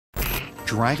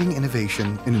driving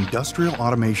innovation in industrial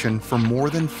automation for more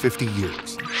than 50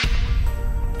 years.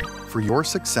 For your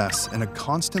success in a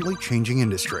constantly changing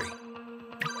industry,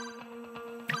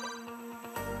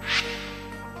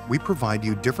 we provide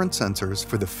you different sensors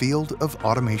for the field of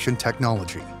automation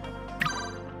technology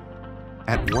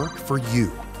at work for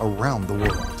you around the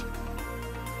world.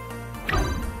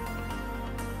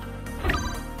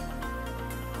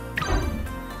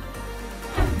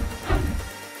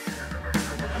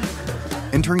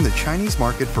 Entering the Chinese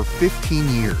market for 15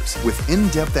 years with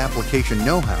in-depth application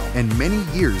know-how and many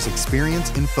years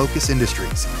experience in focus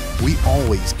industries, we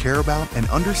always care about and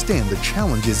understand the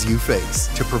challenges you face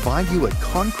to provide you a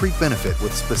concrete benefit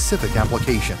with specific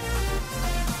application.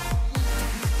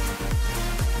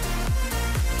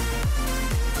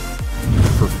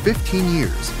 For 15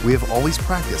 years, we have always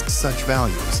practiced such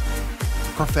values: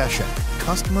 profession,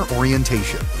 customer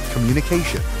orientation,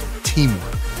 communication,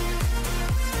 teamwork.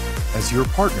 As your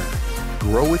partner,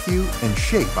 grow with you and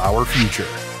shape our future.